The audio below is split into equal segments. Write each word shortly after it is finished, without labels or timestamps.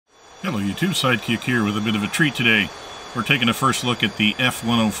Hello YouTube, Sidekick here with a bit of a treat today. We're taking a first look at the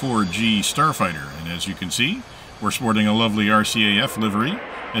F-104G Starfighter, and as you can see, we're sporting a lovely RCAF livery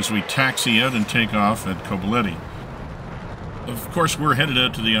as we taxi out and take off at Kobuleti. Of course, we're headed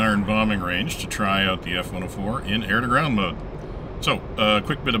out to the Iron Bombing Range to try out the F-104 in air-to-ground mode. So, a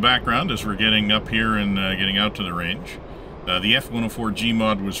quick bit of background as we're getting up here and getting out to the range. The F-104G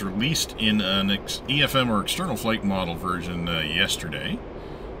mod was released in an EFM or external flight model version yesterday.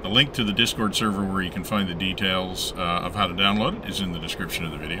 The link to the Discord server where you can find the details of how to download it is in the description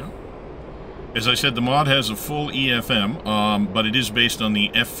of the video. As I said, the mod has a full EFM, but it is based on the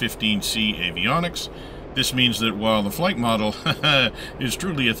F-15C avionics. This means that while the flight model is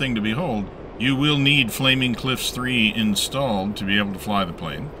truly a thing to behold, you will need Flaming Cliffs 3 installed to be able to fly the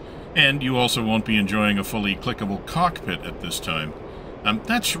plane. And you also won't be enjoying a fully clickable cockpit at this time.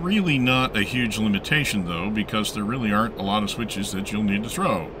 That's really not a huge limitation, though, because there really aren't a lot of switches that you'll need to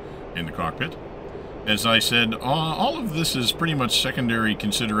throw in the cockpit. As I said, all of this is pretty much secondary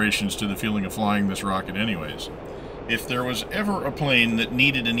considerations to the feeling of flying this rocket anyways. If there was ever a plane that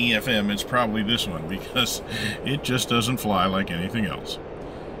needed an EFM, it's probably this one, because it just doesn't fly like anything else.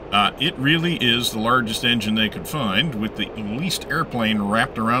 It really is the largest engine they could find, with the least airplane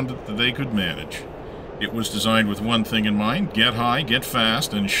wrapped around it that they could manage. It was designed with one thing in mind: get high, get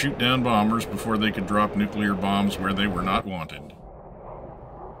fast, and shoot down bombers before they could drop nuclear bombs where they were not wanted.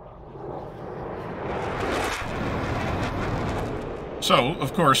 So,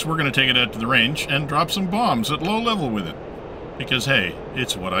 of course, we're going to take it out to the range and drop some bombs at low level with it. Because, hey,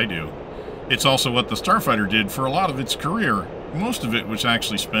 it's what I do. It's also what the Starfighter did for a lot of its career. Most of it was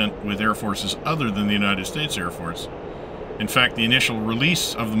actually spent with air forces other than the United States Air Force. In fact, the initial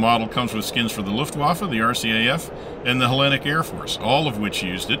release of the model comes with skins for the Luftwaffe, the RCAF, and the Hellenic Air Force, all of which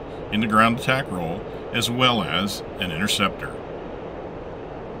used it in the ground attack role, as well as an interceptor.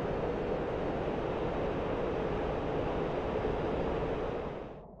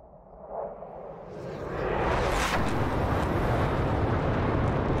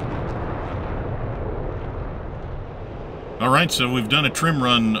 Alright, so we've done a trim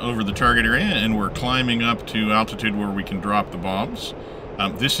run over the target area, and we're climbing up to altitude where we can drop the bombs.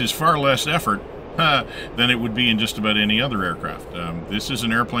 This is far less effort than it would be in just about any other aircraft. This is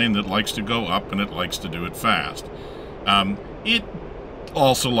an airplane that likes to go up, and it likes to do it fast. It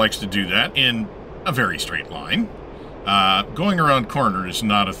also likes to do that in a very straight line. Going around corners is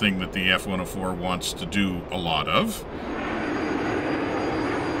not a thing that the F-104 wants to do a lot of.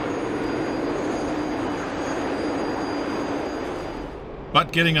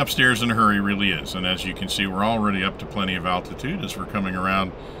 But getting upstairs in a hurry really is, and as you can see, we're already up to plenty of altitude as we're coming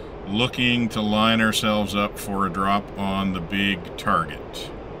around, looking to line ourselves up for a drop on the big target.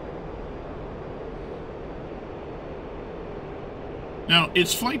 Now,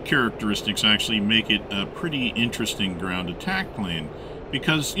 its flight characteristics actually make it a pretty interesting ground attack plane,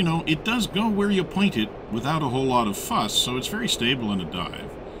 because, you know, it does go where you point it without a whole lot of fuss, so it's very stable in a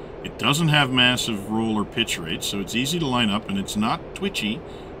dive. It doesn't have massive roll or pitch rates, so it's easy to line up, and it's not twitchy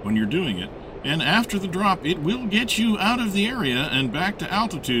when you're doing it. And after the drop, it will get you out of the area and back to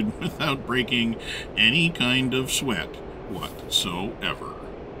altitude without breaking any kind of sweat whatsoever.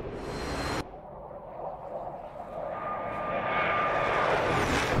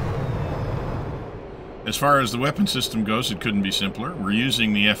 As far as the weapon system goes, it couldn't be simpler. We're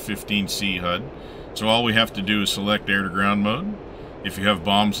using the F-15C HUD, so all we have to do is select air-to-ground mode. If you have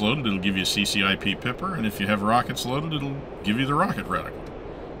bombs loaded, it'll give you a CCIP Pipper, and if you have rockets loaded, it'll give you the rocket reticle.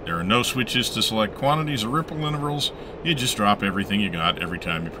 There are no switches to select quantities or ripple intervals. You just drop everything you got every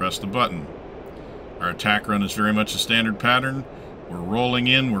time you press the button. Our attack run is very much a standard pattern. We're rolling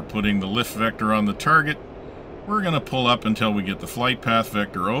in, we're putting the lift vector on the target. We're going to pull up until we get the flight path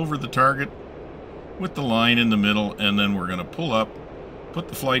vector over the target with the line in the middle, and then we're going to pull up, put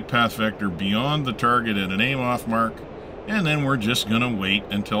the flight path vector beyond the target at an aim-off mark, and then we're just going to wait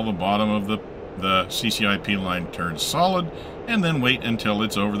until the bottom of the CCIP line turns solid, and then wait until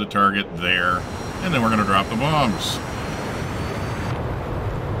it's over the target there, and then we're going to drop the bombs.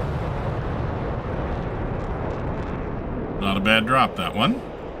 Not a bad drop, that one.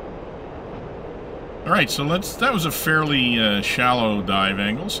 Alright, so that was a fairly shallow dive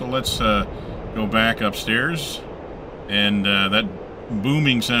angle, so let's go back upstairs, and that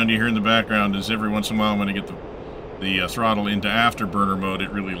booming sound you hear in the background is every once in a while when I get the throttle into afterburner mode,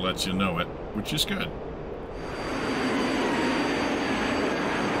 it really lets you know it, which is good.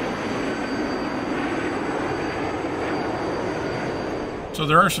 So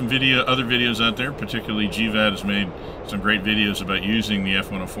there are some other videos out there, particularly GVAD has made some great videos about using the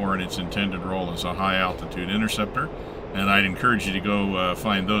F-104 in its intended role as a high-altitude interceptor. And I'd encourage you to go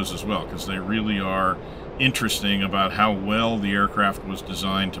find those as well, because they really are interesting about how well the aircraft was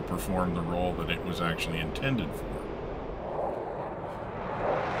designed to perform the role that it was actually intended for.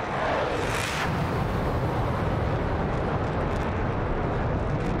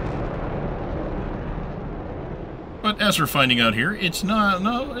 But as we're finding out here, it's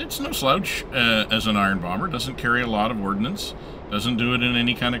no slouch as an iron bomber. It doesn't carry a lot of ordnance, doesn't do it in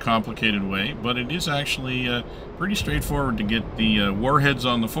any kind of complicated way, but it is actually pretty straightforward to get the warheads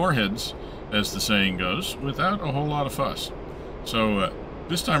on the foreheads, as the saying goes, without a whole lot of fuss. So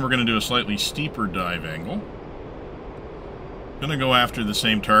this time we're going to do a slightly steeper dive angle. Going to go after the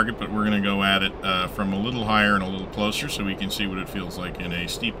same target, but we're going to go at it from a little higher and a little closer so we can see what it feels like in a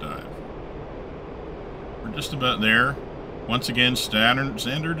steep dive. We're just about there. Once again,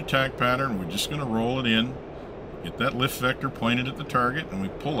 standard attack pattern. We're just going to roll it in, get that lift vector pointed at the target, and we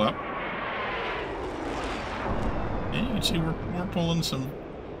pull up. And you can see we're pulling some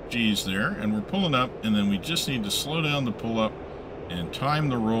G's there, and we're pulling up, and then we just need to slow down the pull up and time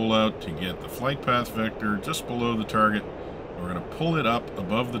the rollout to get the flight path vector just below the target. We're going to pull it up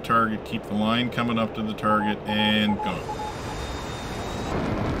above the target, keep the line coming up to the target, and go.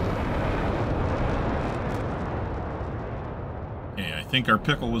 Okay, I think our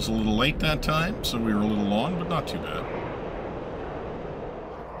pickle was a little late that time, so we were a little long, but not too bad.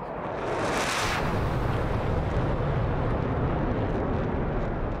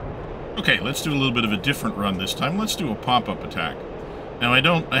 Okay, let's do a little bit of a different run this time. Let's do a pop-up attack. Now,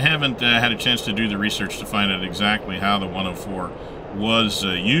 I haven't had a chance to do the research to find out exactly how the 104 was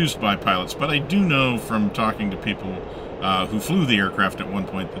used by pilots, but I do know from talking to people who flew the aircraft at one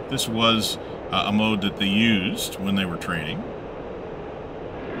point that this was a mode that they used when they were training.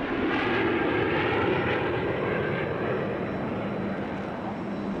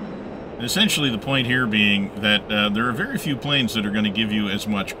 And essentially, the point here being that there are very few planes that are going to give you as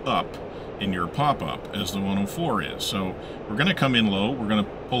much up in your pop-up as the 104 is. So we're going to come in low, we're going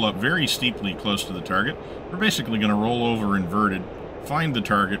to pull up very steeply close to the target. We're basically going to roll over inverted, find the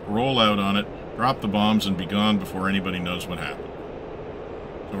target, roll out on it, drop the bombs, and be gone before anybody knows what happened.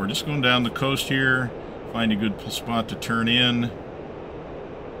 So we're just going down the coast here, find a good spot to turn in.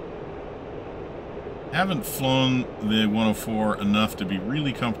 Haven't flown the 104 enough to be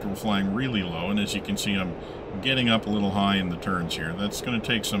really comfortable flying really low, and as you can see, I'm getting up a little high in the turns here. That's going to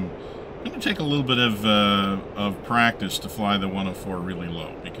take a little bit of practice to fly the 104 really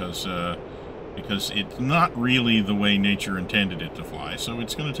low, because it's not really the way nature intended it to fly, so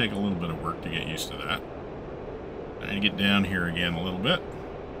it's going to take a little bit of work to get used to that. Trying to get down here again a little bit.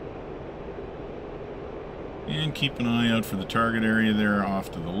 And keep an eye out for the target area there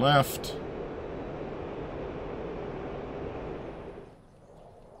off to the left.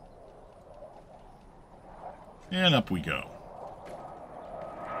 And up we go.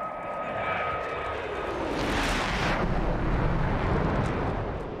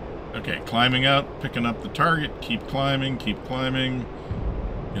 Okay, climbing out, picking up the target, keep climbing,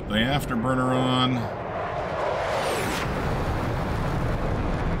 get the afterburner on.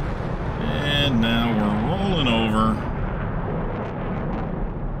 And now we're rolling over.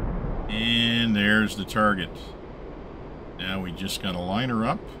 And there's the target. Now we just got to line her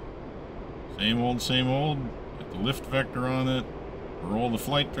up. Same old, same old. Get the lift vector on it. Roll the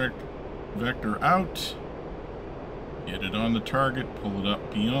flight vector out. Get it on the target, pull it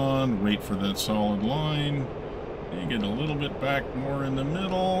up beyond, wait for that solid line, and get a little bit back more in the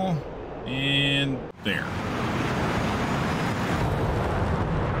middle, and there.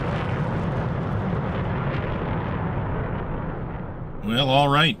 Well, all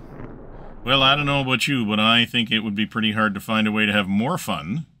right. Well, I don't know about you, but I think it would be pretty hard to find a way to have more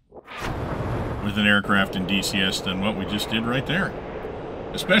fun with an aircraft in DCS than what we just did right there.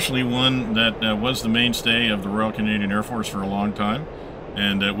 Especially one that was the mainstay of the Royal Canadian Air Force for a long time,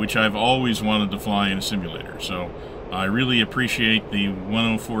 and which I've always wanted to fly in a simulator. So I really appreciate the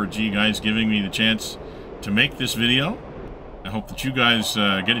 104G guys giving me the chance to make this video. I hope that you guys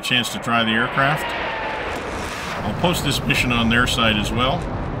get a chance to try the aircraft. I'll post this mission on their site as well.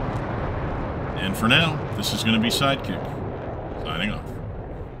 And for now, this is going to be Sidekick, signing off.